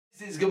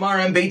This is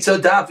Gemara and Beitza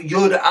Daf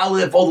Yud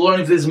Aleph. All the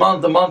learning for this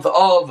month, the month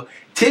of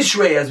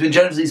Tishrei, has been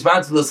generously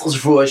sponsored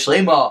for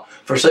Shlema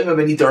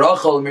Benita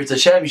Rachel, Mirza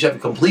Hashem. You should have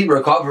a complete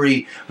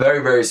recovery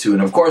very, very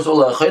soon. Of course,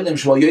 Ola Chaylim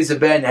Shmuel Yosef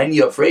Ben Henny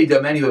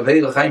Afreida Many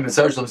Vavei L'Chaim and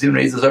Sarsh Lamsim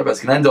Reiz Lazar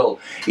Bas Knendel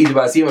Ida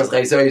Basim As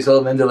Chaisar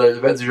Yisrael Mendel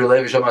Bezir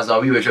Lev Shamas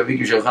Navi Veshavik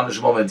Yishachan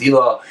Shmuel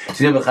Mentila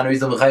Sinim L'Chan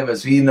Rizam L'Chaim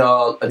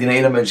Vasvina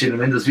Adinaina Ben Shin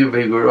Mendel Sviv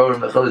Veguror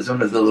Mechel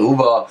Zun Az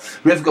Lehuva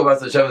Rivka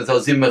Bas Hashem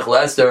Zalzim Mechel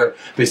Esther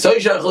Besoy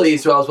Shachel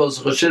Yisrael As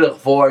Chashilach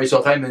for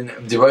Yisrael Chaim and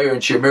Devayer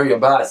and Shir Miriam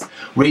Bas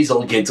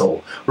Rezel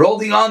Gittel.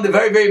 Rolling on the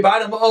very, very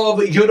bottom of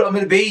Yud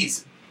Amid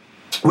Beis.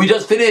 We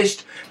just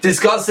finished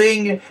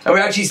discussing, and we're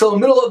actually still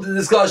in the middle of the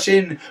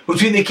discussion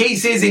between the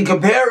cases and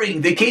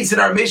comparing the case in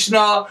our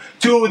Mishnah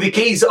to the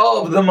case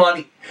of the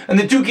money. And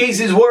the two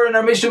cases were in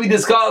our Mishnah we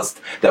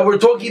discussed that we're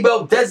talking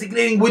about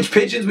designating which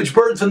pigeons, which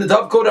birds from the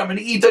Tavkot I'm going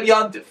to eat on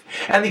Yantif.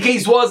 And the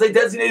case was I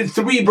designated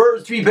 3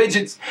 birds, 3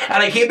 pigeons.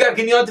 And I came back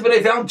in Yantif and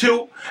I found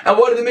 2. And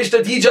what did the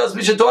Mishnah teach us?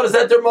 Mishnah taught us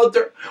that they're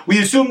mutter. We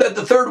assume that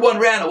the 3rd one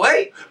ran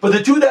away, but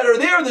the 2 that are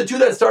there are the 2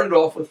 that started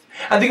off with.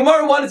 And the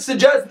Gemara wanted to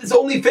suggest this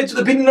only fits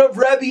with the opinion of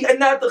Rabbi and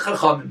not the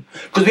Chachamim.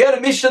 Because we had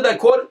a Mishnah that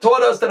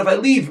taught us that if I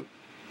leave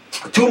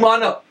 2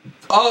 mana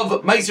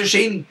of Meiser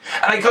Sheni,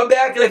 and I come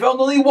back and I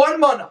found only 1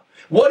 mana,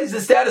 what is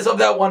the status of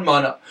that 1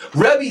 mana?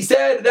 Rebbe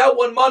said that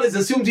 1 mana is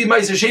assumed to be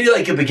Meiser Sheni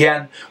like it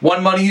began.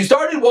 1 mana you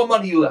started, 1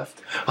 mana you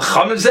left.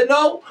 Chachamim said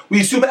no,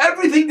 we assume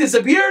everything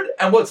disappeared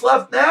and what's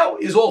left now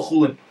is all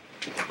Chulin.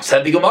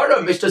 Said the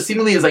Gemara, Mishnah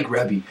seemingly is like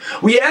Rebbe.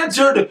 We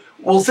answered,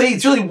 we'll say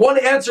it's really 1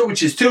 answer,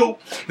 which is 2.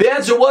 The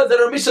answer was that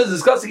our Mishnah is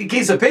discussing a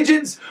case of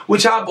pigeons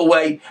which hop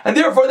away. And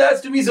therefore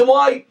that's the reason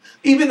why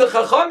even the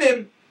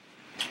Chachamim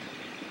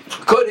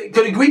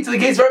could agree to the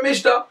case of our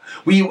Mishnah.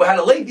 We had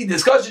a lengthy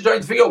discussion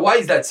trying to figure out why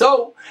is that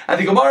so, and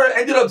the Gemara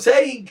ended up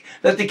saying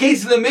that the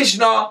case of the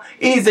Mishnah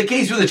is the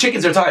case where the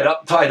chickens are tied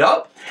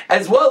up,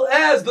 as well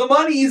as the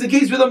money is the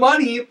case where the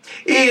money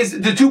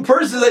is the 2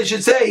 persons, I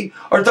should say,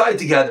 are tied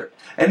together.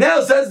 And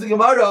now says the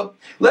Gemara,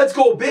 let's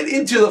go a bit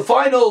into the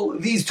final,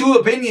 these 2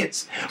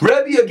 opinions.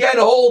 Rebbe again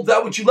holds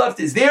that what you left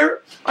is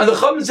there, and the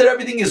Chachamim said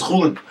everything is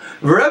chulin.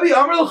 Rebbe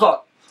Amar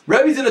L'cha,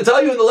 Rebbe's going to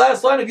tell you in the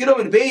last line of Yud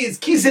Amid Beis,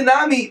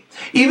 Kisinami,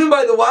 even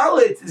by the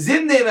wallet,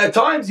 Zimnim, at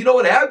times, you know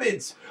what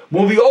happens?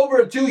 Moving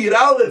over to Yud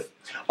Aleph,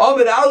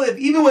 Amid Aleph,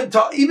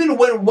 even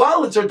when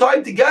wallets are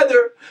tied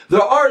together, there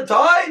are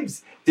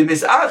times, the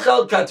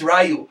Misachal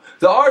Katrayu,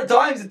 there are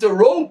times that the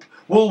rope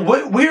will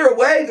wear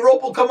away, the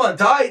rope will come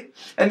untied,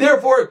 and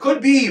therefore it could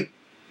be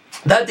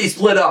that they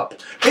split up.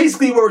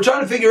 Basically, what we're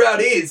trying to figure out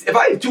is, if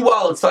I have 2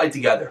 wallets tied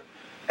together,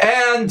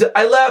 and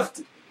I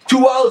left 2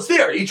 wallets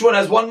there, each one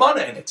has 1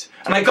 mana in it,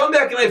 and I come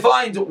back and I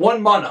find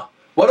 1 mana,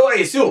 what do I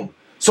assume?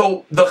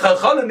 So the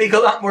Chachamim make a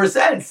lot more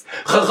sense.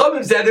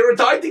 Chachamim said they were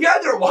tied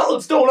together.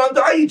 Wallets don't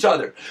untie each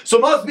other. So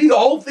it must be the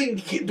whole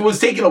thing was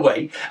taken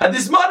away. And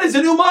this mana is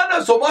a new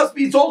mana, so it must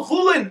be it's all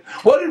chulin.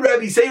 What did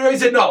Rebbe say? Rebbe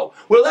said, no,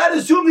 we're allowed to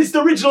assume this is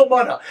the original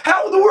mana.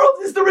 How in the world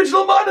is the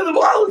original mana? The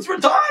wallets were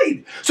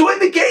tied. So in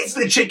the case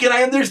of the chicken,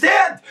 I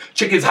understand.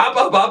 Chickens hop,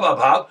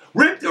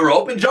 rip the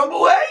rope and jump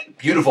away.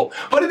 Beautiful.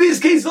 But in this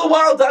case, the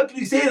wild, how can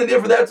you say it? And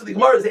therefore that's what the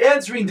Gemara is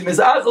answering. The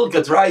Mizachel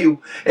Katrayu.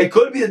 It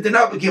could be that they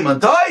not became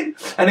untied,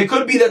 and it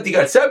could be that they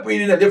got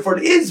separated, and therefore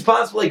it is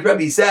possible, like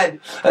Rebbe said,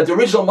 that the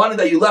original mana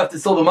that you left is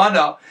still the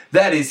mana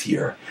that is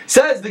here.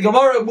 Says the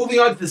Gemara, moving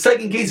on to the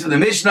second case of the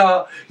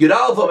Mishnah, Yud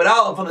Aleph and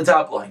Aleph on the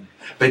top line.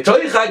 If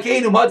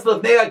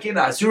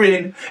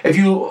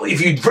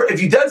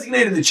you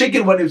designated the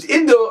chicken when it was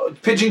in the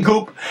pigeon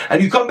coop,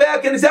 and you come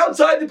back and it's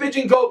outside the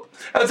pigeon coop,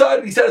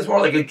 outside we said it's more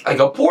like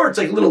a porch,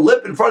 like a little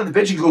lip in front of the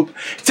pigeon coop,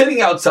 sitting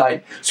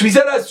outside. So we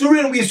said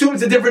Asurin, we assume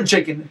it's a different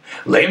chicken.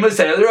 Lema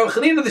said, Rav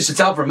Chanina, this should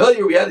sound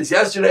familiar. We had this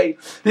yesterday.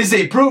 This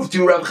is a proof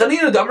to Rav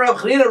Chanina.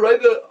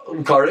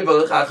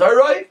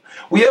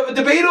 We have a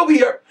debate over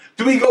here.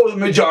 Do we go with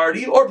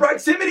majority or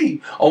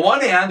proximity? On one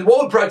hand,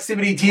 what would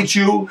proximity teach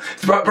you?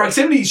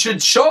 Proximity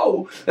should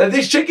show that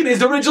this chicken is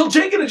the original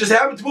chicken. It just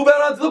happened to move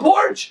out onto the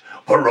porch.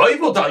 But Rav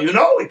will tell you,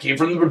 no, it came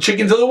from the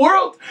chickens of the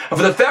world. And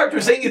for the fact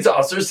we're saying it's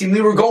us,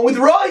 seemingly we're going with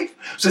Rav.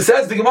 So it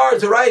says the Gemara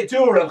to Raya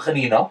too, Rav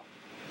Chanina.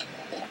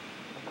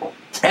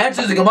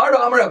 Answers the Gemara,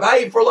 Amar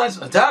Abaye, 4 lines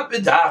on the top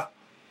and top.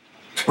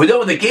 We're done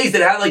with the case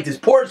that had like this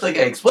porch, like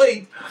I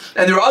explained,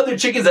 and there are other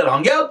chickens that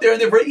hung out there,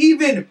 and therefore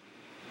even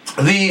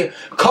the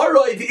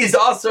karoiv is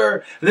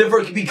aser,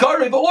 therefore it can be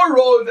karoiv or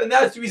rov, and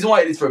that's the reason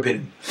why it is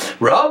forbidden.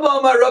 Rav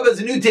has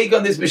a new take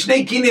on this.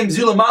 Mishnei kinim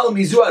zulamalam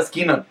mizu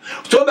askinan.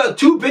 We're talking about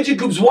 2 pigeon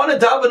coops, one on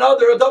top of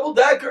another, a double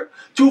decker,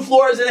 2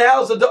 floors in a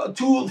house,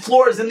 2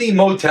 floors in the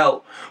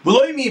motel.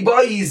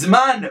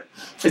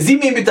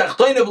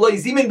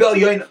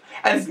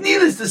 And it's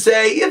needless to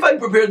say, if I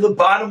prepared the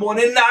bottom one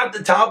and not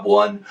the top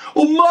one,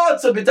 and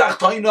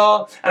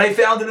I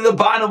found it in the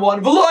bottom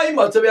one, and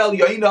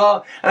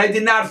I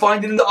did not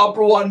find it in the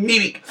upper one,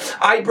 meaning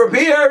I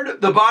prepared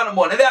the bottom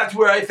one, and that's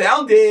where I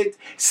found it.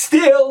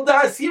 Still,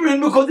 dasirin,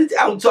 because it's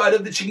outside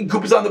of the chicken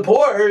coop, is on the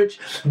porch.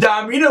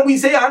 Damrina, we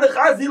say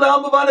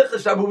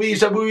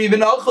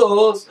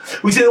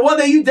we say the one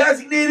that you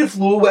designated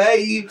flew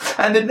away,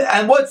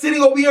 and what's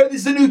sitting over here?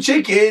 This is a new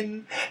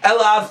chicken.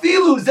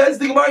 Elafilu says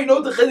the Gemara. You know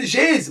what the chiddush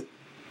is?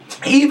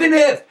 Even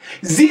if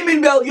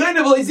zimin bel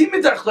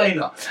zimin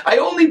tachleina, I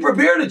only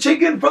prepared a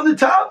chicken from the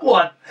top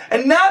one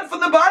and not from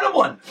the bottom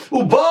one.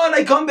 Uban,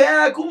 I come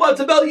back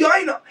umata bel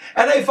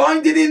and I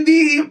find it in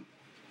the.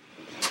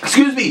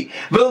 Excuse me.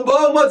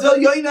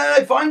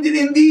 I find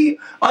it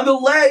on the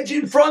ledge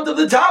in front of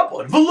the top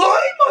one.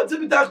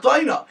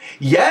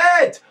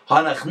 Yet,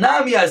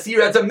 Hanachnami Asir,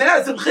 that's a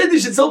massive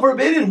chiddush, it's still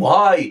forbidden.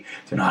 Why?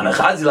 And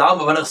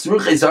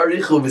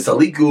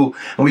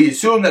we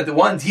assume that the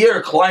ones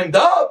here climbed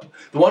up,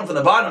 the one from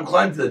the bottom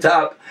climbed to the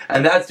top,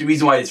 and that's the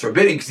reason why it's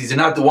forbidden, because these are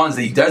not the ones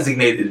that you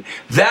designated.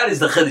 That is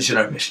the chiddush in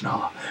our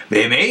Mishnah.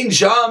 And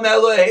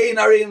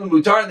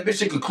the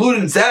Mishnah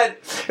concluded and said,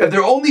 if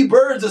there are only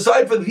birds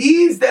aside from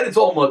these, then it's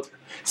all mutter.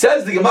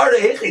 Says the Gemara,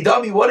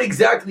 Dami, what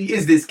exactly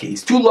is this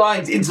case? 2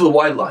 lines into the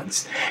wide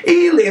lines.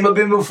 If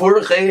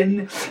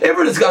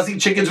we're discussing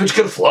chickens which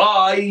can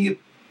fly,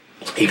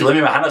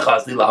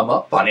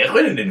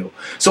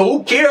 so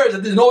who cares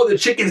if there's no other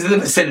chickens in the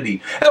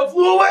vicinity? It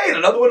flew away and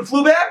another one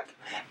flew back.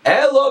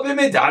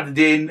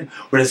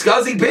 We're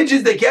discussing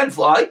pigeons that can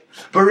fly,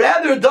 but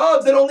rather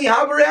doves that only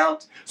hop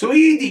around. So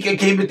if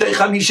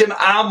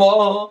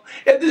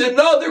there's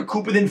another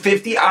coop within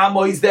 50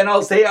 amois, then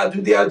I'll say that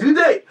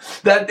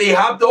they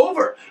hopped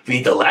over. And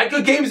if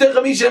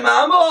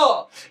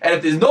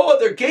there's no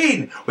other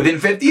cane within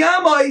 50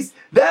 amois,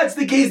 that's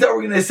the case that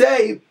we're going to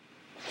say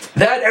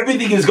that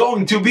everything is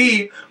going to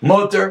be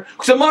mutter.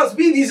 Because it must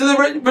be, these are the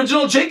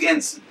original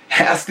chickens.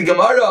 Ask the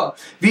Gemara.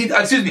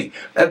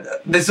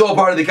 This is all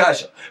part of the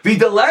kasha.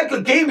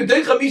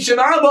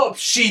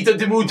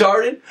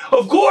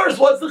 Of course,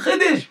 what's the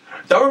chiddush?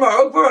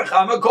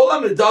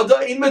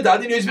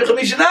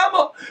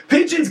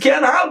 Pigeons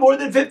can't have more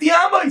than 50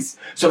 amois.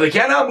 So if they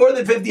can't have more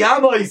than 50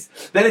 amois,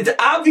 then it's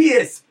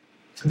obvious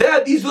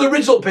that these are the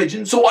original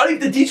pigeons. So why do you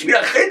have to teach me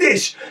a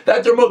chiddush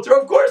that they're mutter?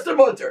 Of course they're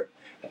mutter.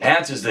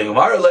 Answers the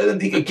Gemara.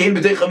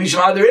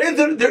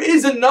 There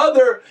is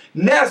another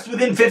nest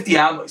within 50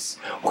 amos.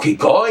 Okay,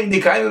 but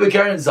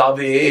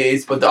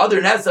the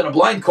other nest on a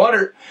blind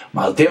corner,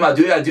 you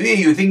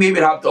think maybe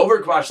it hopped over?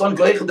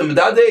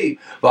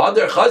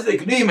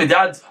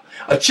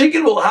 A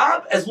chicken will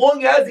hop as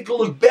long as it can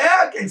look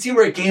back and see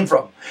where it came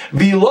from.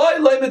 But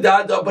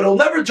it'll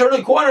never turn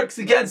a corner because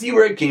it can't see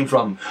where it came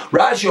from.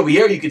 Rashi over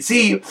here, you can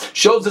see,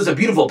 shows us a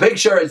beautiful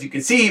picture. As you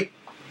can see,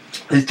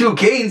 there's 2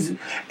 canes,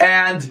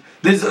 and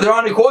they're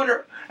on a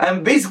corner.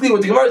 And basically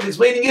what the Gemara is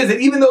explaining is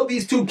that even though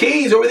these 2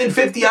 canes are within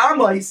 50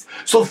 amois,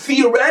 so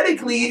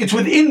theoretically it's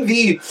within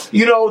the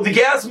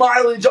gas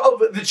mileage of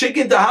the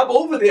chicken to hop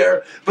over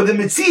there. But the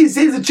Mitzvah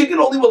says the chicken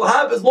only will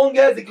hop as long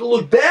as it can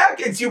look back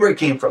and see where it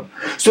came from.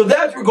 So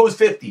that's where it goes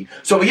 50.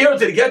 So over here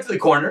until it gets to the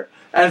corner,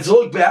 and to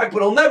look back, but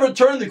it'll never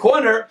turn the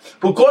corner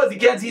because it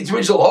can't see its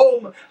original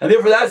home, and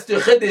therefore that's the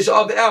chiddush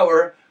of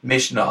our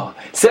Mishnah.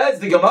 Says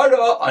the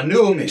Gemara, a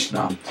new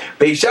Mishnah.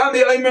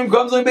 Beishami Aimrim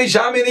comes like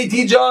Beishami, they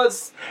teach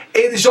us.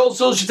 The Shol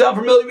should sound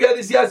familiar. We had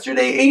this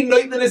yesterday. You're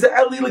not going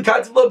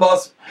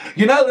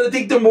to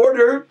take the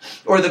mortar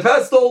or the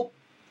pestle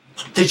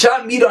to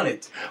chop meat on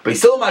it.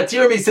 Basil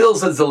Matir Basil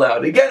says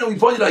allowed. Again, we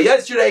pointed out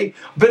yesterday,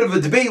 a bit of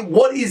a debate.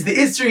 What is the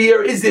Isser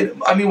here?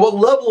 What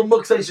level of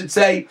muksa I should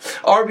say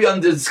are we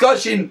under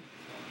discussion?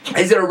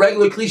 Is it a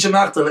regular Klisha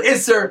Machtal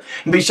Isser?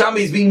 And Beishami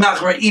is being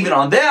machmer even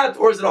on that,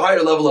 or is it a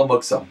higher level of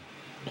muksa?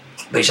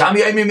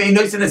 Beishami Aimim Ein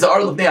Noisin is the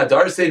Arl of Nea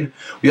Darsin.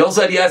 We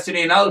also had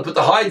yesterday now to put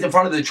the hides in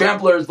front of the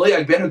tramplers.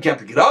 Leyak Benu can't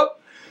pick it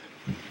up.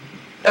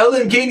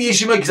 Elim Kani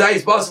Yishima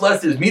Kzayis Bas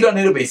lest there's meat on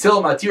it.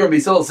 Basil Matir and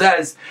Basil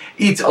says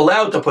it's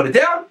allowed to put it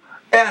down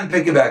and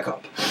pick it back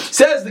up.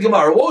 Says the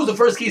Gemara, what was the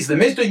first case of the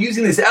Mishnah?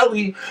 Using this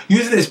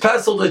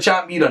pestle to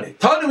chop meat on it.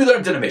 Tana we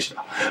learned in the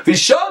Mishnah.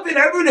 Vishavin,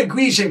 everyone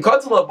agrees, if you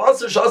cut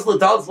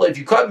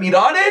meat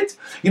on it,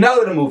 you're not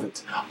allowed to move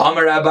it.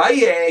 Amar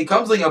Abaye,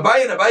 comes like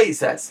Abaye, and Abaye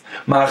says,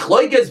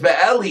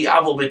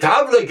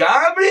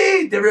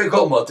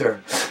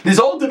 this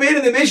whole debate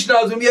in the Mishnah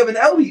is when we have an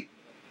Eli.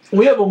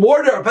 We have a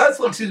mortar, a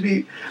pestle,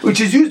 which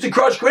is used to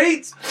crush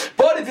grains.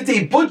 But if it's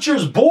a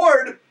butcher's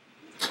board,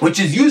 which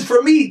is used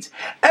for meat,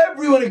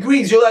 everyone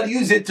agrees you're allowed to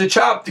use it to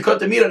cut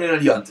the meat on it on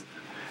Yontif.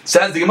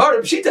 Says the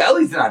Gemara, Pshita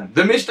Eli's not.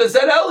 The Mishnah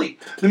said Eli.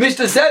 The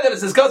Mishnah said that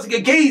it's discussing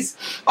a case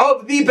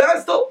of the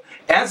pestle.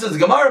 Answers the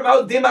Gemara, I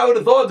would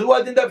have thought, I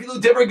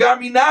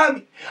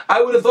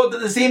would have thought that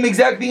the same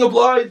exact thing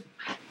applies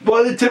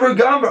by the Tiber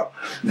Gamra.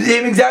 The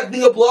same exact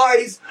thing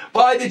applies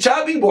by the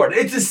chopping board.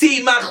 It's the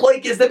same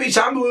machlokes that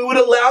Beishami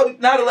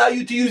would not allow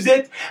you to use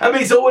it, and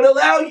Beisil would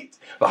allow it.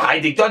 But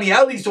Haidik Dani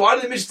Eli, so why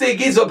did the Mishnah say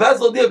against a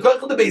pesel deal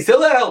kochel the Beis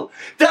Hillel?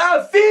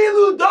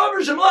 Ta'afilu davar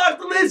shemlach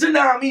the lizard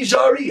nami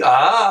shari.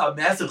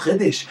 Massive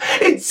chiddush.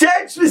 It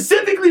said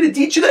specifically to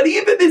teach you that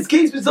even this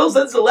case Beis Hillel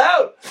says it's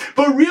allowed,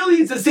 but really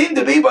it's the same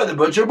debate by the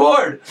butcher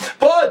board.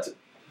 But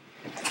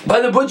by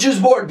the butcher's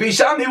board, Beis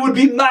Shammai would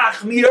be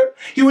machmir.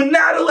 He would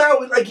not allow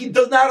it, like he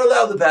does not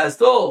allow the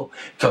pastel.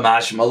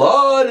 Kamash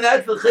malon, and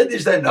that's the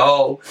chiddush that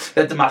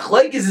that the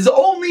machlekes is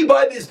only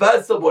by this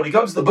pastel. But when it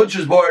comes to the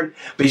butcher's board,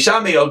 Beis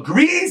Shammai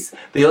agrees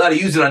they allow to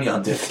use it on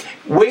Yontif.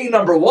 Way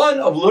number one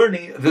of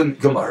learning the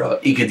Gemara.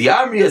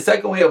 Ikadiyamri, a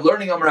second way of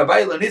learning Amar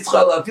Abai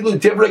Lanitzchal Afilu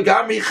Tivra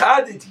Gamri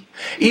Chaditi.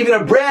 Even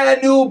a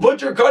brand new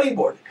butcher cutting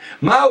board.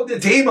 Ma'u the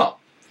Tema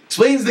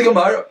explains the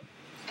Gemara.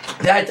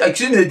 That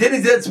actually the din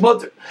is that's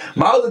mutter.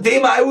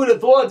 I would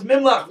have thought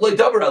mimlach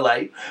loitavar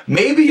alay.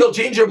 Maybe you'll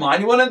change your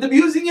mind. You won't end up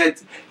using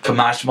it.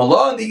 Kamash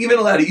malon. They even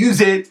allowed to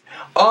use it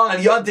on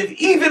Yontif.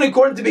 Even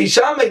according to Beis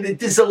Shammai, they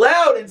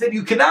disallowed and said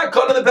you cannot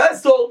cut on the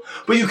pestle,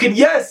 but you can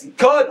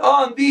cut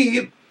on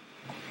the.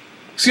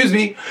 Excuse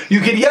me.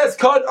 You can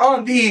cut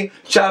on the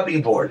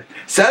chopping board.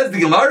 Says the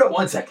Gemara.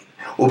 1 second.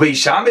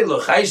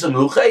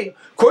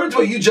 According to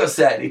what you just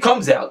said, it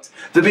comes out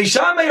the Beis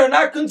Shammai are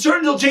not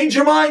concerned you'll change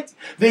your mind.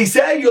 They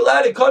say you're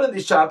allowed to cut on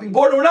this chopping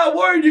board, and we're not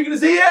worried you're going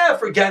to say, yeah,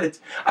 forget it.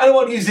 I don't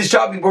want to use this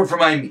chopping board for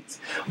my meat.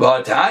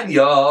 But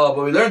Tanya,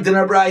 but we learned in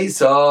our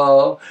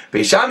Braisa,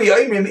 Beis Shammai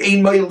oimrim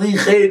ein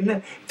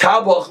moilichin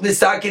tabach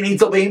v'sakin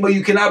itel beima.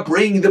 You cannot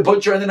bring the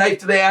butcher and the knife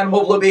to the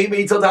animal v'beima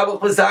itel tabach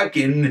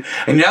v'sakin.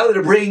 And you're not allowed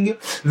to bring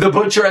the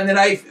butcher and the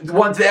knife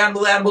one to the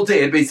animal to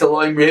it. Beis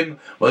Shammai oimrim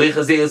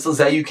moilichin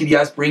say you can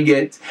bring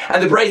it.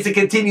 And the Braisa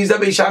continues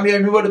that you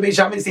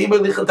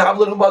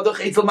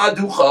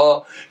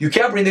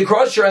can't bring the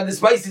crusher and the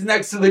spices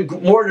next to the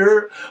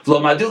mortar.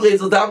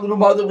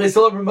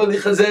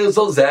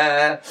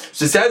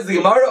 So says the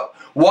Gemara,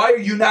 why are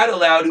you not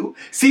allowed to?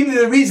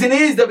 Seemingly the reason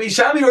is that Beis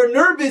Shammai are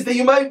nervous that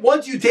you might,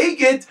 once you take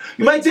it,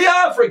 you might say,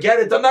 forget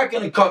it, I'm not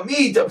going to cut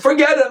meat,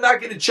 forget it, I'm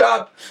not going to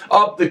chop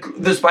up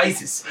the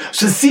spices.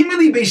 So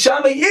seemingly Beis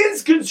Shammai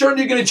is concerned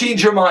you're going to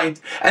change your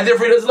mind, and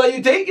therefore he doesn't let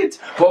you take it.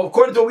 Well,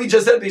 according to what we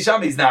just said, Beis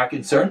Shammai is not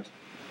concerned.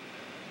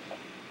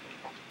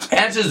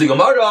 Answers the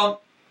Gemara,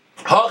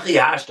 Hachi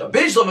hashta,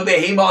 Bishlam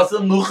behema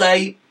asam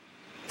luchei.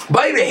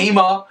 By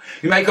behema,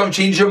 you might come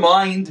change your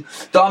mind.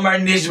 Damar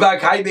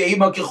nishbak hai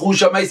behema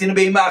kechusha maisin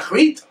behema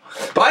achrit.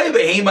 Buy a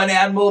behema, an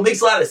animal, it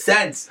makes a lot of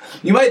sense.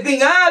 You might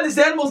think, this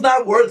animal's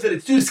not worth it,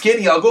 it's too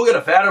skinny, I'll go get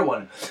a fatter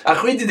one.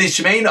 Achrit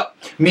dishmeina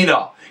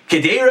mina.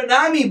 Kedera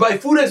nami, buy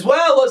food as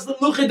well. This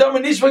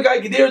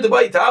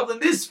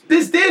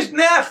dish,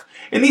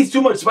 it needs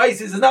too much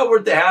spices. It's not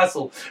worth the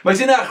hassle. But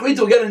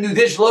we'll get a new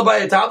dish. Love by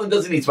a tavlin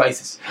doesn't need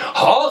spices.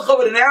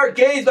 But in our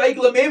case, you're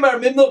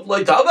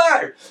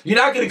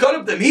not going to cut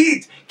up the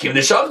meat.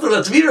 Once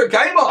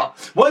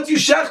you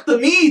shech the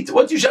meat,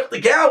 once you shech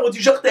the cow, once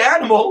you shech the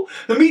animal,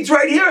 the meat's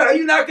right here. How are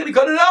you not going to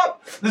cut it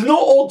up? There's no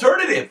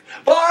alternative.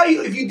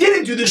 If you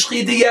didn't do the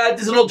shechita yet,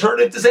 there's an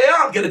alternative to say,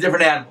 I'll get a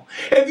different animal.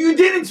 If you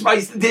didn't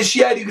spice the dish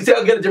yet, you can say,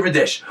 I'll get a different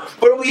dish.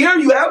 But over here,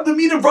 you have the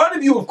meat in front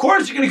of you. Of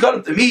course, you're going to cut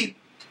up the meat.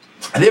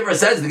 And therefore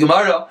says the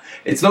Gemara,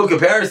 it's no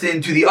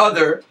comparison to the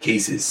other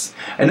cases.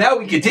 And now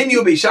we continue.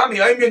 Beis Shammai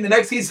Oimrim, the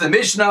next case of the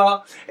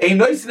Mishnah, a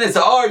noisiness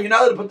are, you're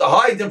not allowed to put the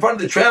hides in front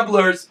of the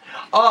tramplers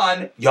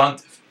on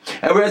Yontif.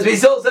 And whereas Beis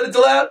Hillel said it's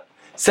allowed,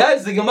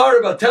 says the Gemara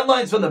about 10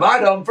 lines from the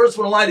bottom, first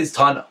one line is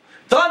Tana.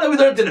 Tana we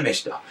learned in the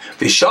Mishnah.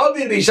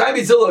 Vishavin, Beis Shammai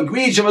Beis Hillel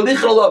agreed,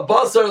 Shemalichan Allah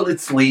Basar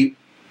Litzli,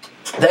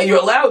 that you're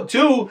allowed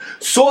to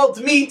salt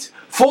meat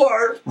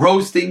for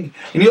roasting,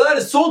 and you're allowed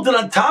to salt it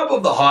on top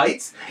of the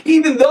hides,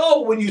 even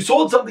though when you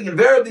salt something,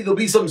 invariably there'll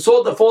be some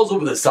salt that falls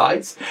over the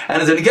sides,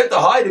 and it's going to get the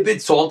hide a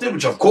bit salted,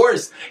 which of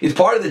course is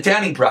part of the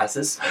tanning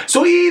process.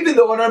 So even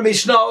though in our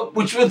Mishnah,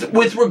 which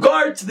with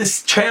regard to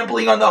this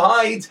trampling on the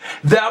hides,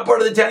 that part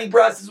of the tanning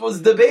process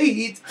was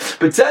debate,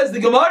 but says the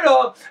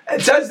Gemara,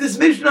 and says this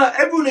Mishnah,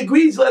 everyone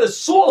agrees let us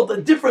salt a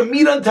different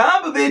meat on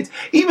top of it,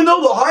 even though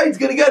the hide's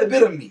going to get a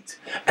bit of meat.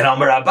 And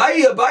Amar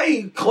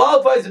Abai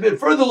qualifies a bit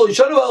further, Lo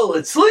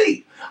Yishanu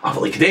Litzli.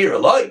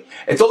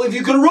 It's only if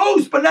you can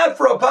roast, but not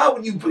for a pot.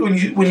 When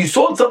you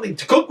salt something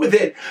to cook with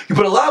it, you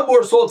put a lot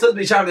more salt. Says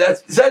Beis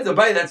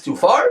Shammai, that's too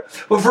far.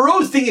 But for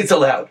roasting, it's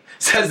allowed.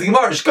 Says the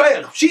Gemara,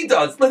 Shkayach,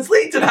 Pshita,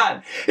 Litzli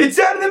Tanan. It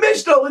said in the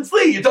Mishnah,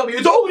 Litzli. You tell me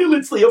it's only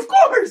Litzli. Of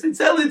course, it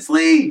said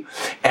Litzli.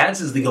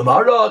 Answers the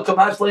Gemara,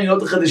 Kamash Lo, you know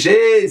what the Chiddush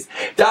is.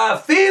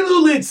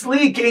 Ta'afilu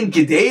Litzli Kein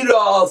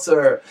Kedeira,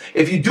 sir.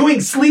 If you're doing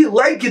Sli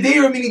like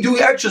Kedeira, meaning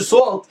doing extra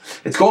salt,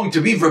 it's going to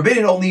be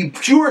forbidden. Only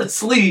pure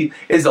Sli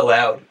is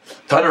allowed.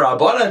 Taner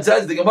Rabbanan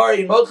says the Gemara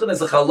in Mochen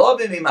as a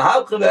chalavim im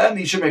halcha ve'em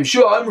yishum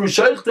Yeshua amru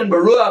shaychten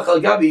beruach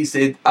al gabi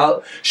yisid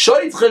al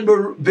shaychten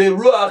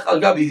beruach al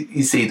gabi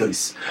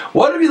yisidos.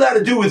 What are we allowed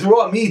to do with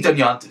raw meat on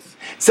Yontif?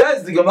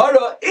 Says the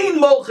Gemara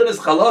in Mochen as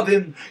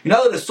chalavim. You're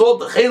not allowed to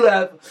salt the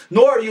chalev,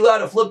 nor are you allowed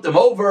to flip them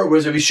over.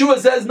 Whereas Yeshua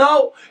says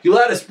no, you're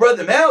allowed to spread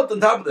them out on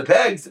top of the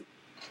pegs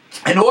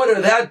in order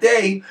that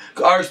they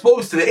are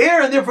exposed to the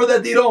air and therefore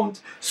that they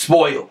don't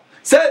spoil.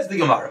 Says the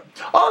Gemara.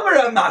 Amar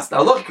Rav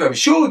Masna, look, Rav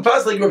Yeshua, we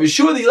pass like Rav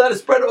Yeshua that you let it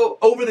spread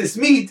over this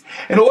meat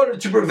in order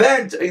to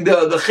prevent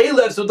the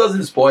chaylev so it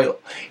doesn't spoil.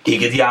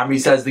 Igad Yamri,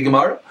 says the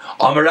Gemara.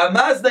 Amar Rav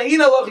Masna,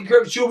 ina loch Rav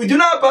Yeshua, we do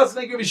not pass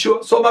like Rav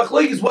Yeshua. So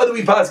machlek is whether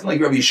we pass like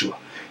Rav Yeshua.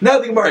 Now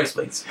the Gemara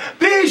explains.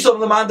 I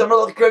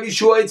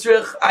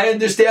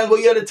understand what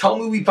you had to tell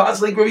me we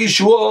pass like Rav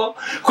Yeshua,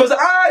 because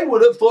I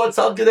would have thought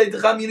I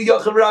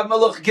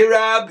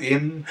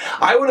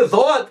would have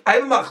thought I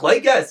have a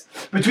machlekes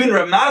between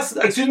Rav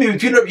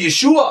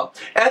Yeshua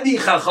and the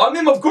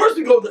Chachamim. Of course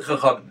we go to the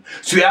Chachamim.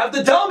 So you have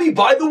to tell me,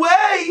 by the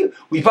way,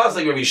 we pass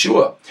like Rav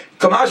Yeshua.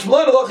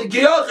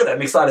 That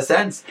makes a lot of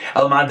sense.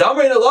 According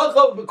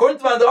to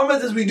Mandamar,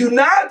 says we do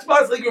not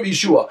pass like Rav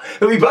Yeshua.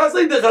 If we pass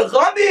like the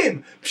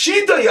Chachamim,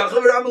 Pshita,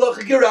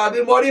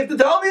 why do you have to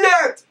tell me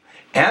that?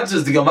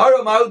 Answers the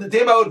Gemara, the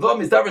tema would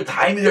come is never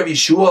time in Rav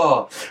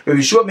Yeshua. Rav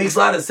Yeshua makes a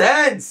lot of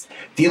sense.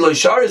 You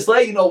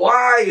know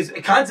why? It's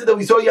a concept that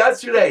we saw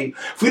yesterday.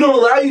 If we don't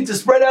allow you to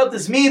spread out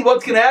this meat,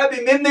 what's going to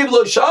happen? You're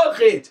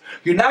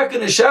not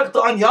going to shech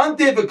on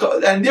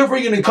Yantiv, and therefore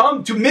you're going to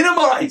come to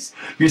minimize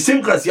your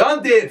Simchas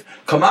Yantiv.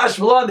 Kamash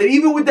Malan, that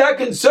even with that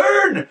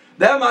concern,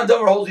 that man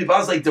Damar holds you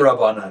pass like the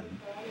Rabbanan.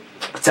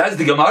 It says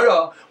the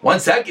Gemara, 1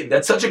 second,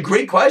 that's such a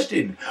great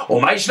question.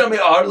 What's going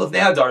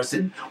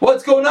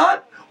on?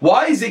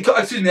 Why is it?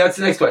 Excuse me, that's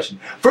the next question.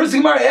 First, the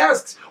Gemara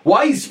asks,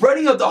 why is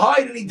spreading of the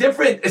hide any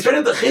different? Is spreading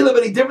of the chaylev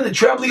any different than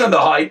trampling on the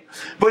hide?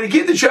 But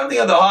again, the trampling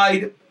on the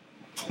hide,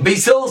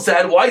 Beis Hillel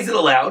said, why is it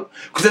allowed?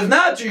 Because if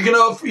not, you're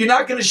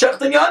not going to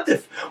shecht on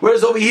Yantif.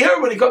 Whereas over here,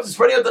 when it comes to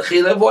spreading out the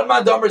chaylev, one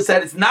Mandamer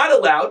said it's not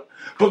allowed.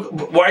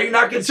 But why are you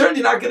not concerned?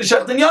 You're not going to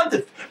shecht on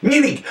Yantif.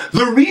 Meaning,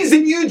 the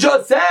reason you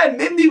just said,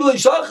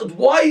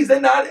 why is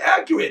that not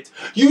accurate?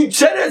 You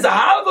said it as a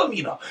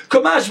havamina.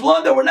 Kamash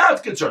Blanda, we're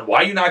not concerned.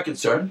 Why are you not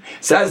concerned?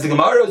 Says the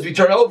Gemara as we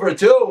turn over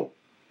to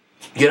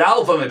get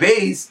out from a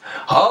base.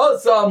 Why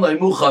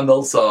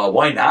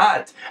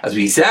not? As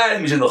we said,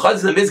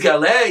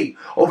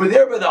 over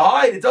there by the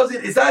hide,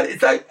 it's not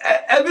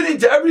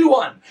evident to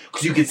everyone.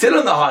 Because you can sit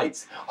on the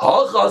hides.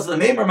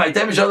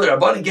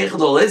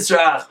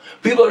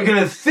 People are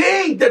going to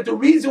think that the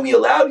reason we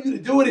allowed you to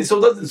do it is so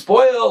it doesn't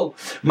spoil.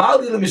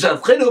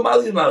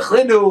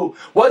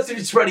 What's if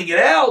it's spreading it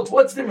out?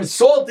 What's if it's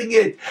salting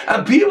it?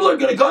 And people are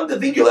going to come to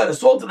think you're allowed to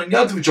salt it on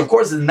Yantiv, which of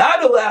course is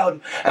not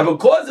allowed. And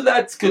because of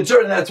that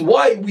concern, that's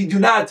why we do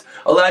not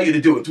allow you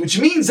to do it. Which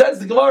means, that's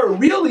the Gemara,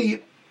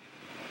 really,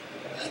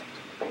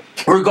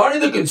 regarding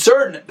the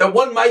concern that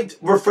one might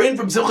refrain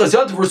from Simchas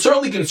Yantiv, we're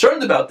certainly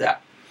concerned about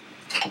that.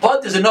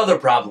 But there's another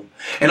problem.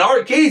 In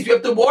our case, we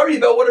have to worry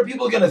about what are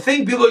people going to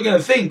think. People are going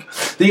to think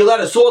that you're allowed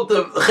to salt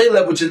the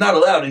chaylev, which is not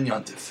allowed in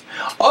Yantif.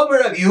 Amar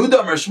Rav Yehuda,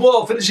 Amar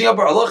Shmuel, finishing up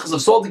our halachas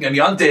of salting on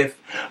Yantif.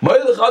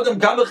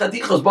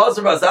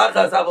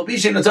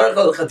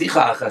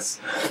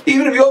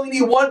 Even if you only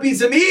need one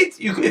piece of meat,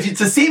 if it's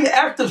the same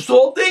act of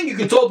salting, you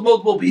can salt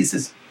multiple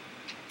pieces.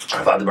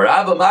 Karma,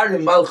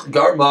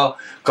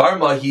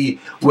 he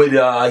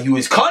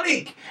was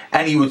cunning,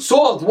 and he would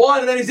salt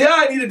one, and then he'd say,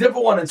 I need a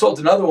different one, and salt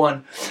another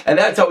one. And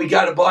that's how we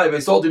got it by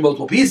salting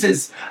multiple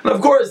pieces. And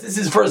of course, this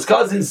is first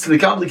cousins to the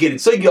complicated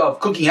sugya of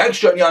cooking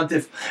extra on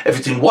Yantif. If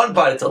it's in one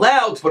pot, it's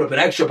allowed. To put up an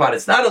extra pot,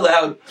 it's not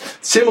allowed.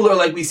 Similar,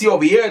 like we see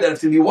over here, that if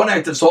it's going to be one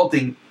act of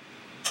salting,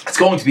 it's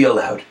going to be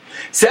allowed.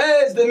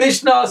 Says the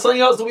Mishnah,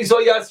 something else that we saw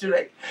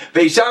yesterday.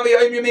 You're not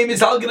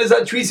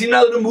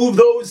allowed to move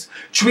those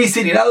trees,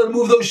 you're not allowed to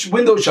move those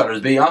window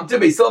shutters.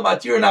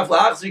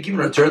 So you can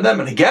return them.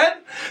 And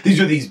again,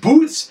 these were these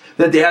booths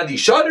that they had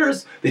these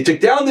shutters. They took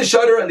down the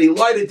shutter and they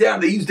light it down.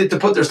 They used it to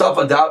put their stuff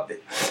on top of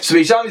it. So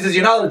Beis Shammai says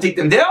you're not allowed to take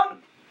them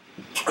down.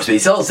 So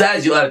Beis Hillel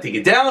says you're allowed to take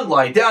it down,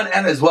 lie it down,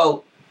 and as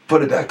well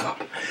put it back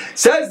up.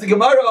 Says the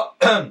Gemara.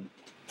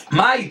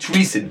 My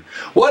Trisin.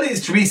 What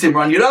is Trisin?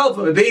 Run your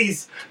from the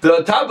base,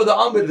 the top of the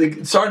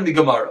Amr, starting the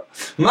Gemara.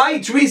 My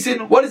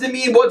Trisin, what does it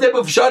mean? What type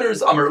of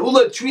shutters? Amar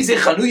Ula Trisin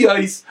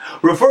Chanuyais,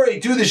 referring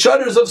to the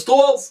shutters of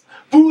stalls,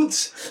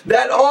 booths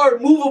that are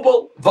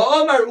movable.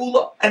 Va'amar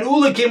Ula, and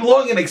Ula came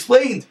along and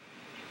explained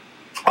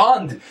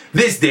on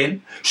this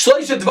din, there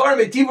are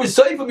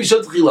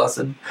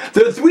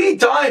 3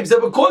 times that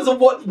because of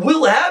what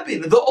will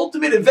happen, the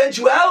ultimate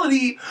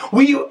eventuality,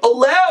 we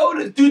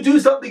allowed to do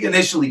something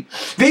initially.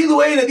 These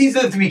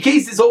are the 3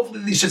 cases. Hopefully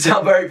these should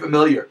sound very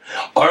familiar.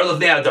 Arlav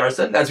Nea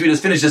Darsan, as we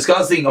just finished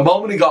discussing a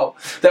moment ago,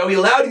 that we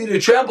allowed you to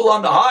trample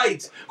on the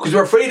hides, because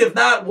we're afraid if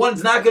not,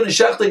 one's not going to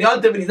shecht on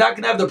Yantiv, and he's not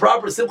going to have the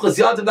proper Simchas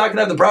Yantiv, not going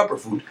to have the proper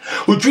food.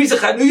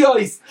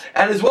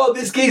 And as well,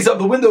 this case of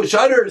the window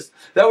shutters,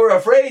 that we're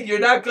afraid you're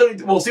not going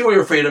to, we'll see what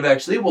you're afraid of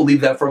actually, we'll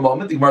leave that for a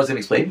moment, the Gemara is going to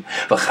explain.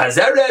 But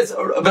Chazeres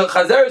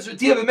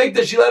R'Tia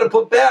V'Mikdash, she let her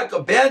put back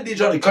a bandage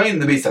on a coin in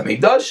the base of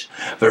Mikdash.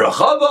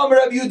 V'Rachava Amar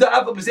Rav Yehuda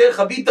Afa B'Seir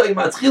Chavita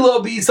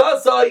Yimatzchila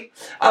B'Yisasai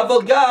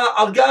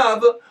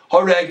Algav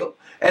Haregel.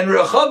 And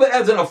Rachava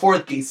adds on a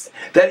 4th case,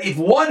 that if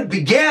one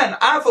began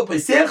Afa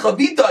B'Seir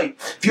Chavita,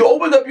 if you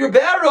opened up your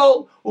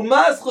barrel,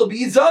 Umaschil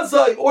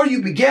B'Yisasai, or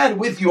you began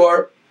with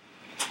your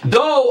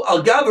dough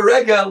Algav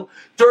Haregel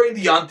during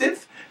the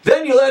Yantif,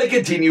 then you're allowed to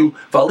continue.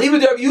 V'aliva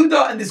de Rav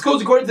Yehuda, and this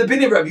goes according to the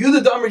opinion of Rav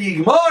Yehuda Damar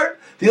Yigmar,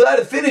 you're allowed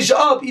to finish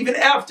up even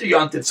after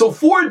Yontif. So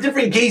 4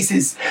 different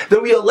cases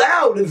that we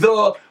allowed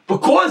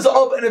because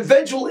of an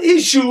eventual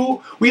issue,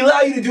 we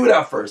allow you to do it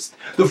at first.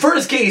 The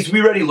first case we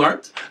already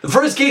learned. The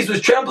first case was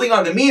trampling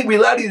on the meat. We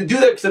allowed you to do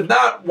that because if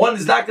not, one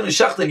is not going to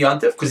shacht in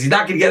Yontif because he's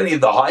not going to get any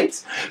of the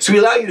hides. So we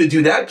allow you to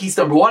do that. Case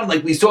number 1,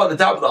 like we saw on the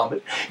top of the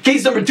Amid.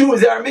 Case number 2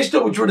 is our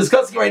Mishnah, which we're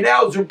discussing right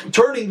now, is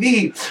returning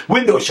the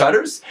window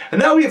shutters.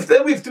 And now we have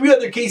 3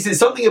 other cases,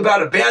 something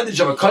about a bandage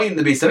of a kohen in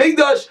the Beis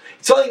HaMikdash,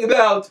 something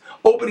about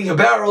opening a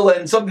barrel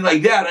and something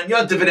like that on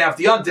Yontif and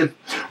after Yontif,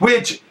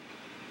 which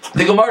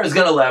the Gemara is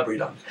going to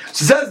elaborate on.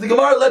 So says the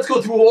Gemara, let's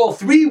go through all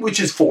 3, which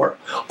is 4.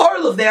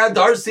 Arlav Ne'ad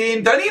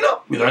Darsin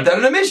Tanina. We learned that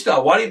in a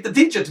Mishnah. Why do you have to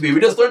teach it to me? We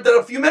just learned that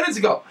a few minutes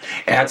ago.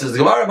 Answers the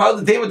Gemara,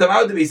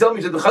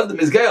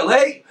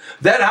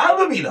 that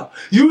Havamina.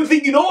 You would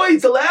think, you know why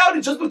it's allowed?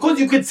 It's just because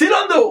you could sit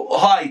on the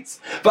heights.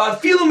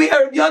 But Filumi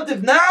Erev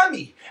Yantiv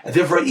Nami. And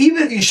therefore,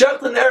 even if you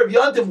shach an Erev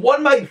Yantiv,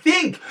 one might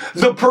think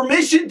the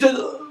permission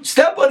to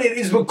step on it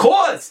is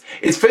because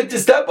it's fit to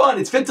step on,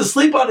 it's fit to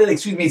sleep on it,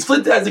 it's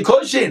fit as a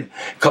cushion.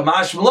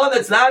 Kamash Malon,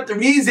 that's not the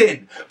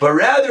reason. But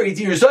rather,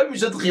 they're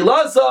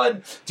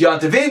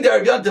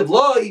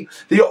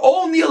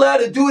only allowed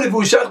to do it if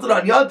we shachted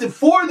on Yantiv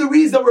for the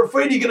reason that we're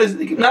afraid you're going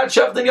to not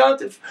shacht on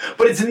Yantiv.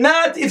 But it's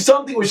not if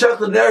something was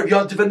shachted on Erev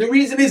Yantiv, and the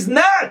reason is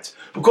not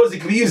because it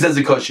can be used as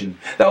a cushion.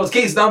 That was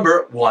case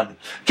number 1.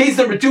 Case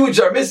number 2, which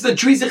is our Mishnah,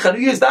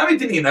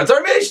 that's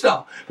our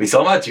Mishnah.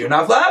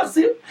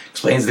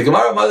 Explains the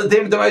Gemara, what's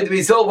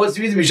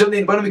the reason?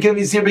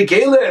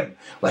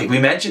 Like we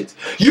mentioned,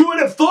 you would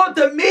have thought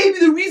that maybe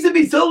the reason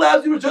Beisil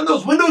allows you to return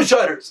those window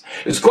shutters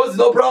is because there's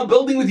no problem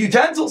building with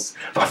utensils.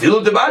 And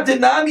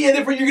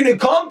therefore you're going to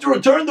come to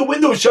return the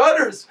window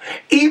shutters,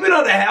 even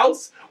on a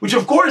house, which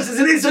of course is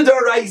an Issa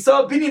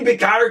D'Oraisa, opinion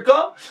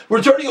Bekarka,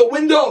 returning a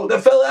window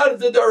that fell out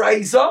into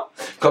D'Oraisa.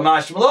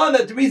 Kamash Malan,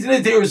 that the reason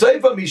is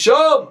De'Ursaifa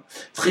Misham.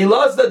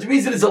 Tchilas, that the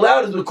reason is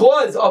allowed is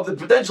because of the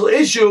potential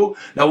issue.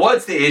 Now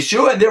what's the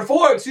issue? And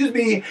therefore,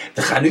 the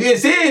Chanuya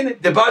is in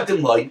the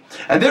bottom light.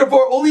 And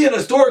therefore, only in a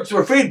store, because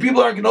we're afraid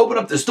people aren't going to open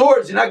up the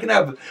stores, you're not going to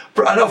have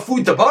enough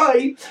food to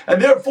buy. And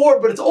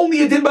therefore, but it's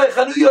only a din by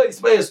Chanuya, it's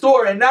by a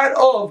store, and not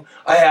of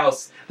a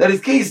house. That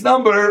is case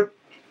number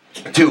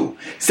 2.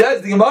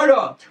 Says the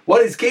Gemara,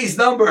 what is case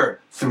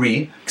number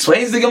 3?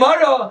 Explains the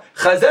Gemara,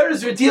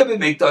 Chazeres R'tiyah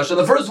b'mikdash. On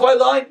the first white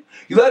line,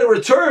 you let it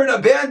return a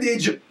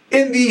bandage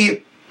in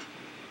the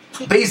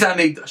Beis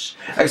HaMikdash.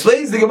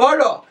 Explains the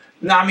Gemara,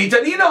 Nami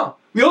Tanina.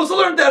 We also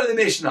learned that in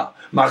the Mishnah.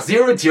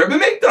 Machzir R'tiyah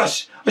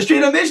b'mikdash. A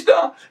straight up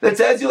Mishnah that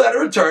says you let it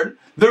return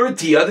the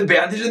R'tiyah, the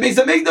bandage of the Beis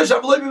HaMikdash,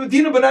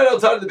 but not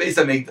outside of the Beis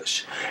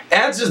HaMikdash.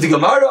 Answers the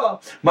Gemara,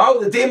 I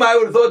would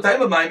have thought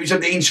time of mine,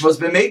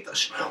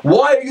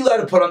 why are you allowed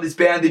to put on this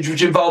bandage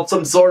which involves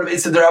some sort of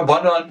Issa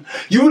D'Rabbanan?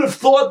 You would have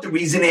thought the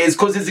reason is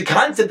because there's a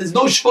concept, there's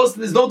no Shvos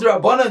and there's no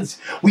D'Rabbanans.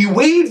 We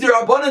waive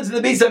D'Rabbanans in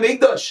the Beis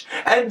HaMikdash,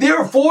 and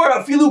therefore,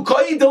 Afilu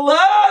Kayin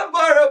Delav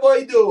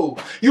Barabaidu.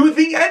 You would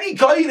think any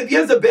Kayin, if he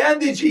has a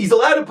bandage, he's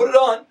allowed to put it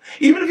on,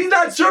 even if he's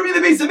not serving the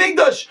Beis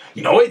HaMikdash.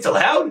 You know why it's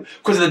allowed?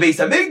 Because of the Beis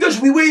HaMikdash,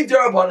 we waive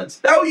their abundance.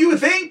 That's what you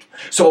would think.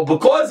 So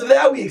because of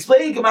that, we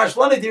explain that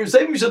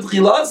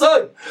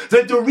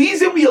the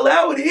reason we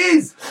allow it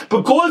is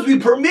because we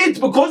permit,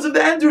 because of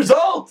the end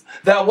result.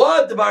 That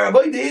what?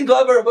 But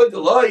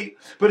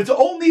it's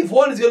only if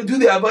one is going to do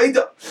the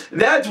Avaida.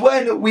 That's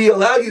when we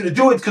allow you to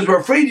do it, because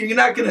we're afraid you're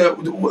not going to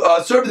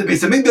serve the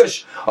Beis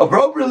HaMikdash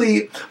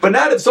appropriately, but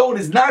not if someone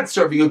is not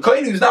serving. A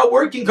kohen who's not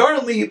working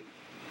currently,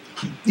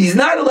 he's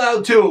not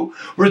allowed to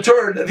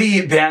return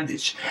the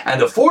bandage.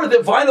 And the 4th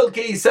and final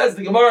case, says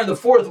the Gemara in the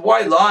 4th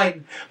white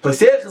line,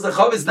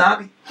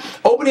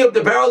 opening up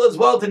the barrel as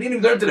well. If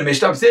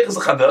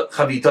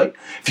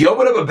you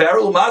open up a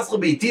barrel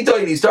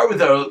and you start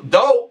with a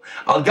dough,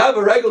 I'll give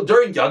a regal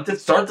during Yantif,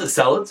 start to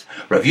sell it.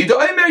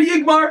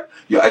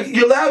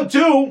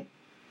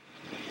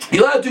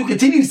 You're allowed to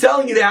continue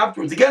selling it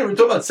afterwards. Again, we're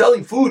talking about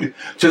selling food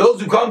to those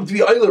who come to be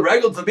Eiler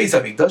Regal to the Beis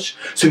HaMikdash.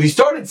 So if you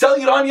started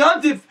selling it on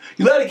Yantif,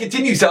 you let it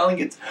continue selling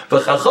it.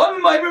 But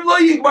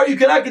you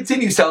cannot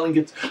continue selling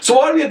it. So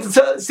why do we have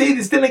to say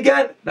this thing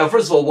again? Now,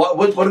 first of all,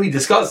 what are we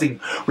discussing?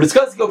 We're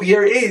discussing over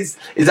here is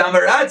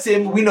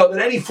Amaratzim. We know that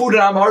any food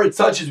in Amaretz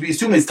such as we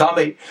assume is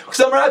Tameh, because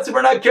Amaratzim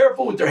are not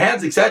careful with their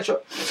hands,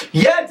 etc.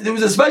 Yet, there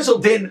was a special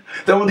din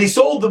that when they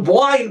sold the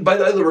wine by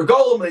the Eiler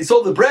Regalim, when they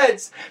sold the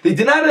breads, they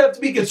did not have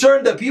to be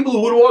concerned that people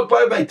who would walk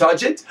by might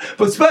touch it,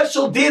 but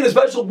special din, a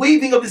special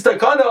waving of this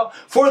takana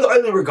for the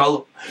Eiler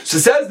Regalim. So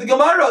says the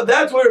Gemara,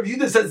 that's where Rav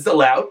Yehuda says it's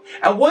allowed,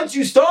 and once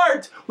you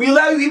start, we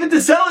allow you even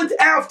to sell it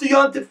after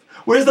Yantif.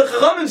 Whereas the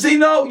Chachamim say,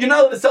 no, you're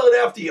not allowed to sell it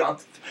after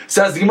Yantif.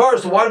 Says the Gemara,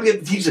 so why do we have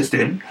to teach this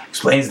din?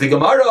 Explains the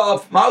Gemara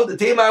of the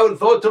tema I would have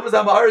thought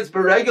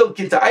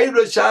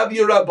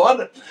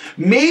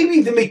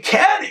maybe the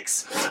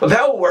mechanics of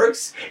how it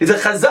works is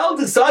that Chazal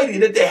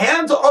decided that the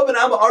hands of an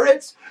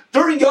Amaretz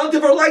during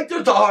Yantiv are like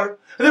their tahar.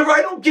 And therefore,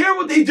 I don't care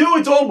what they do,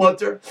 it's all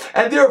mutter.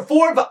 And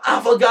therefore,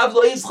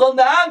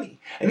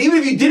 and even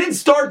if you didn't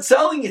start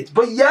selling it,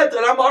 but yet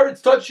an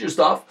Amaretz touched your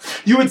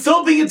stuff, you would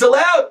still think it's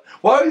allowed.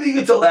 Why would you think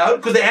it's allowed?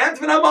 Because the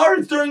Antiv and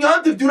Amaretz during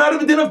Antiv do not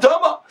have a din of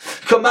Tama.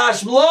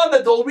 Kamash Mlan,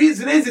 that the whole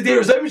reason is that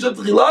they're the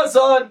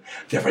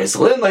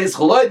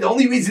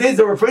only reason is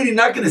they're afraid you're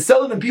not going to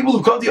sell it, and people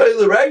who come to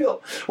Oil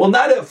Regal will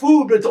not have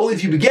food, but it's only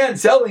if you began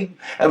selling,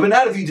 but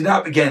not if you did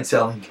not begin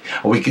selling.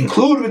 And we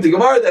conclude with the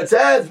Gemara that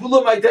says,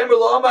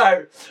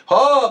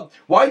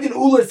 why did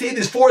Ula say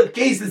this fourth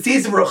case, the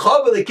case of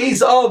Rechava, the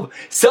case of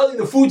selling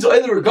the food to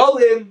Oil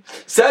Regalim?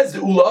 Says the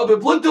Ula,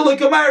 but look to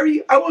like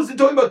Amari. I wasn't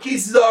talking about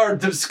cases our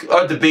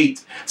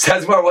debate.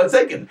 Says Mar, 1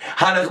 second.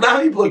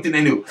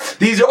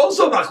 These are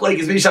also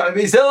machlekes Beisham and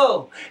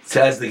Beisil.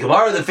 Says the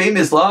Gemara, the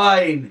famous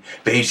line,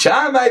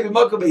 Beishamai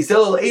b'makom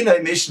Beisil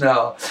einay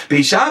Mishnah.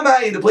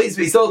 Beishamai in the place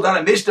Beisil is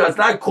not a Mishnah. It's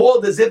not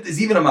called as if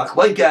there's even a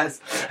machlekes.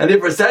 And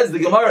therefore says the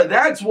Gemara,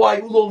 that's why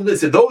Ula only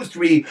listed those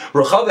three.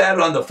 Rechava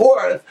added on the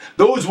fourth.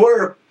 Those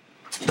were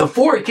the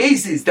four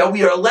cases that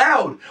we are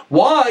allowed.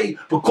 Why?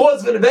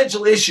 Because of an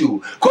eventual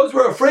issue. Because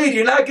we're afraid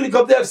you're not going to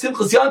come to have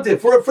Simchas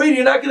Yantif. We're afraid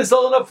you're not going to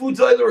sell enough food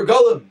to either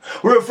Regalim.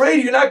 We're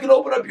afraid you're not going to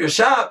open up your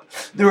shop.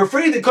 They're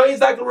afraid the Kohen's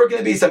not going to work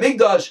in the Beis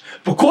HaMikdash.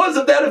 Because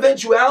of that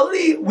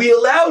eventuality, we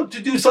allowed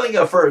to do something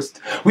at first.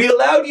 We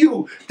allowed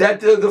you that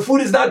the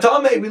food is not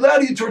Tameh. We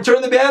allowed you to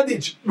return the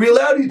bandage. We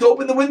allowed you to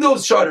open the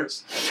windows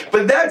shutters.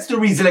 But that's the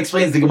reason,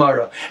 explains the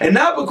Gemara. And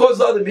not because of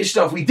the other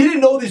Mishnah. If we didn't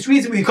know this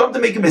reason, we come to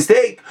make a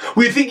mistake.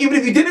 We think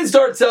even if you didn't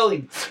start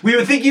selling, we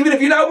would think even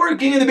if you're not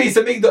working in the Beis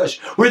HaMikdash,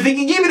 we're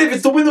thinking even if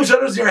it's the window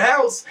shutters in your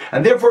house,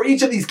 and therefore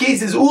each of these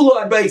cases,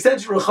 Ula, and by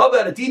extension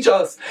Rechava, to teach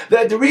us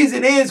that the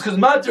reason is because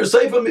Mater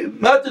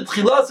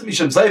Tchilas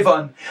Misham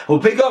Saifan. We'll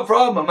pick up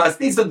from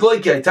Masnisa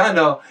Dloiki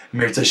Aitana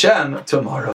Mir Tashem tomorrow.